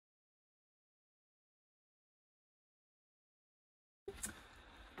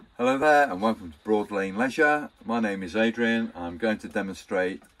Hello there and welcome to Broad Lane Leisure. My name is Adrian. I'm going to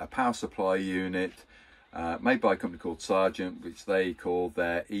demonstrate a power supply unit made by a company called Sargent, which they call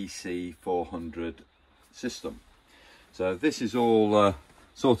their EC400 system. So this is all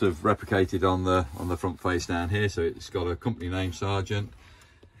sort of replicated on the front face down here. So it's got a company name, Sargent.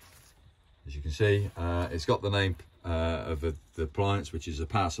 As you can see, it's got the name of the appliance, which is a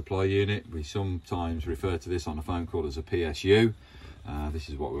power supply unit. We sometimes refer to this on a phone call as a PSU. This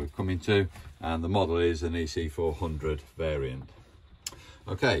is what we're coming to, and the model is an EC400 variant.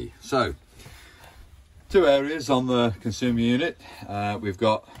 Okay, so two areas on the consumer unit. We've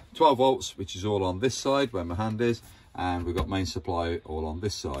got 12 volts, which is all on this side where my hand is, and we've got main supply all on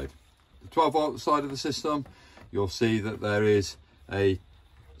this side. The 12 volt side of the system, you'll see that there is a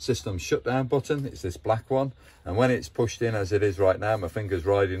system shutdown button. It's this black one, and when it's pushed in, as it is right now, my finger's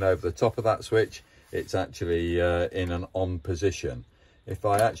riding over the top of that switch, it's actually in an on position. If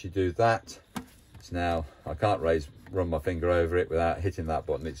I actually do that, it's now, I can't run my finger over it without hitting that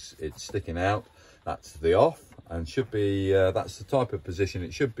button. It's sticking out. That's the off, and should be that's the type of position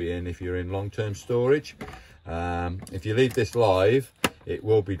it should be in if you're in long-term storage. If you leave this live, it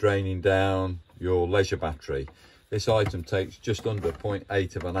will be draining down your leisure battery. This item takes just under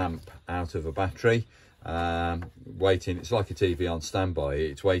 0.8 of an amp out of a battery. Waiting, it's like a TV on standby.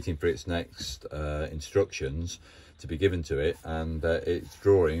 It's waiting for its next instructions to be given to it, and it's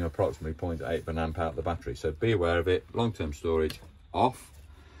drawing approximately 0.8 of an amp out of the battery. So be aware of it. Long-term storage off.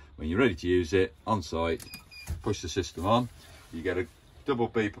 When you're ready to use it on site, push the system on. You get a double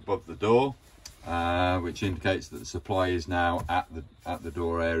beep above the door, which indicates that the supply is now at the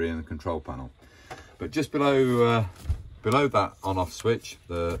door area in the control panel. But just below that on-off switch,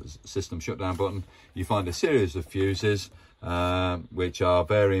 the system shutdown button, you find a series of fuses, which are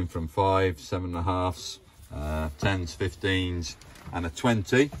varying from 5, 7.5s, 10s, 15s, and a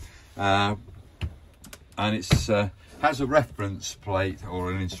 20. And it has a reference plate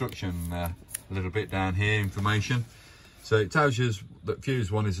or an instruction a little bit down here, information. So it tells you that fuse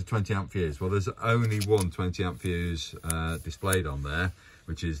 1 is a 20 amp fuse. Well, there's only one 20 amp fuse displayed on there,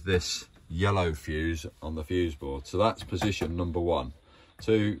 which is this yellow fuse on the fuse board. So that's position number 1,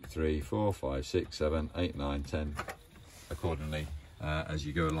 2, 3, 4, 5, 6, 7, 8, 9, 10, accordingly as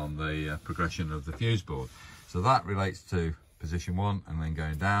you go along the progression of the fuse board. So that relates to position 1, and then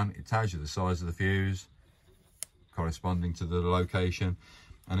going down, it tells you the size of the fuse corresponding to the location,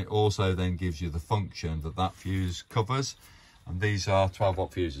 and it also then gives you the function that fuse covers. And these are 12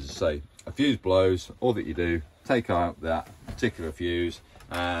 volt fuses. So a fuse blows, all that you do, take out that particular fuse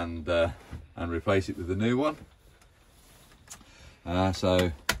and replace it with a new one.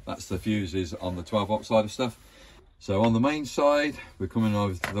 So that's the fuses on the 12 volt side of stuff. So on the main side, we're coming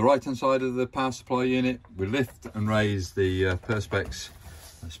over to the right hand side of the power supply unit. We lift and raise the perspex,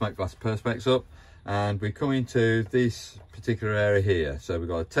 smoke glass perspex up, and we come into this particular area here. So we've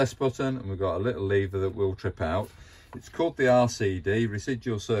got a test button, and we've got a little lever that will trip out. It's called the RCD,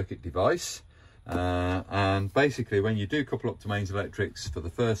 residual circuit device. And basically, when you do couple up to mains electrics for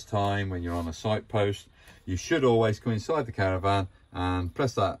the first time, when you're on a site post, you should always come inside the caravan and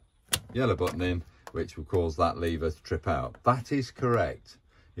press that yellow button in, which will cause that lever to trip out. That is correct.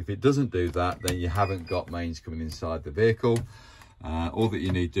 If it doesn't do that, then you haven't got mains coming inside the vehicle. All that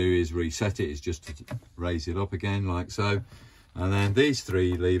you need to do is reset it, is just to raise it up again like so. And then these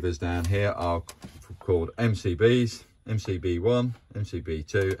three levers down here are called MCBs, MCB1,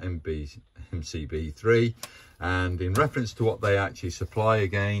 MCB2, MCB3, and in reference to what they actually supply,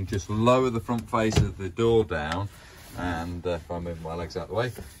 again, just lower the front face of the door down, and if I move my legs out of the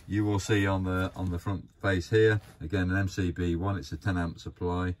way, you will see on the front face here, again, an MCB1, it's a 10 amp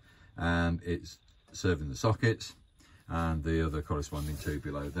supply, and it's serving the sockets, and the other corresponding two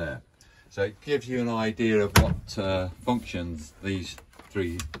below there. So it gives you an idea of what functions these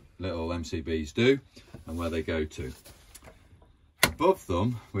three little MCBs do and where they go to. Above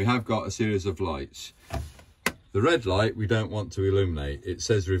them, we have got a series of lights. The red light we don't want to illuminate. It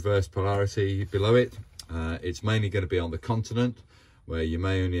says reverse polarity below it. It's mainly going to be on the continent, where you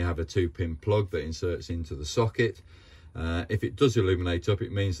may only have a 2-pin plug that inserts into the socket. If it does illuminate up,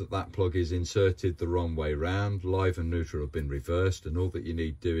 it means that plug is inserted the wrong way round. Live and neutral have been reversed, and all that you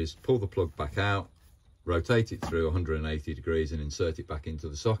need to do is pull the plug back out, rotate it through 180 degrees and insert it back into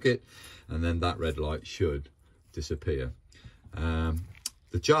the socket, and then that red light should disappear.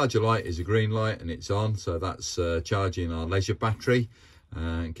 The charger light is a green light and it's on, so that's charging our leisure battery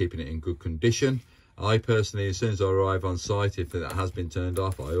and keeping it in good condition. I personally, as soon as I arrive on site, if it has been turned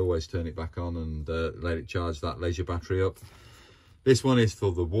off, I always turn it back on and let it charge that leisure battery up. This one is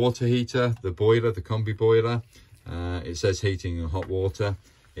for the water heater, the boiler, the combi boiler. It says heating and hot water.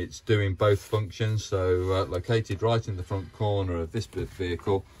 it's doing both functions. So located right in the front corner of this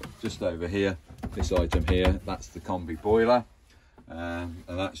vehicle, just over here, this item here, that's the combi boiler, and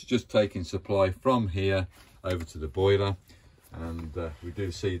that's just taking supply from here over to the boiler. And we do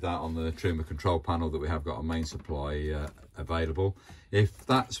see that on the trimmer control panel that we have got a main supply available. If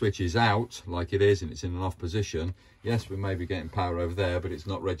that switch is out like it is and it's in an off position, yes, we may be getting power over there, but it's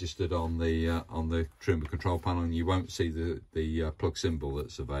not registered on the trimmer control panel, and you won't see the plug symbol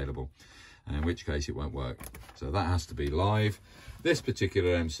that's available, in which case it won't work. So that has to be live. This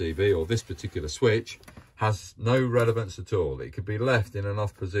particular MCB or this particular switch has no relevance at all. It could be left in an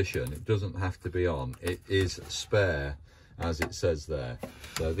off position. It doesn't have to be on. It is spare, as it says there.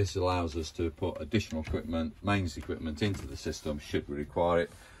 So this allows us to put additional equipment, mains equipment, into the system should we require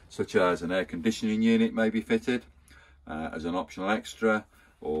it, such as an air conditioning unit may be fitted as an optional extra,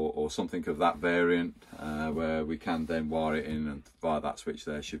 or something of that variant, where we can then wire it in and via that switch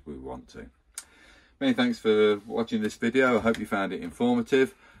there should we want to. Many thanks for watching this video. I hope you found it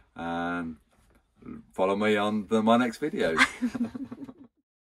informative, and follow me on my next videos.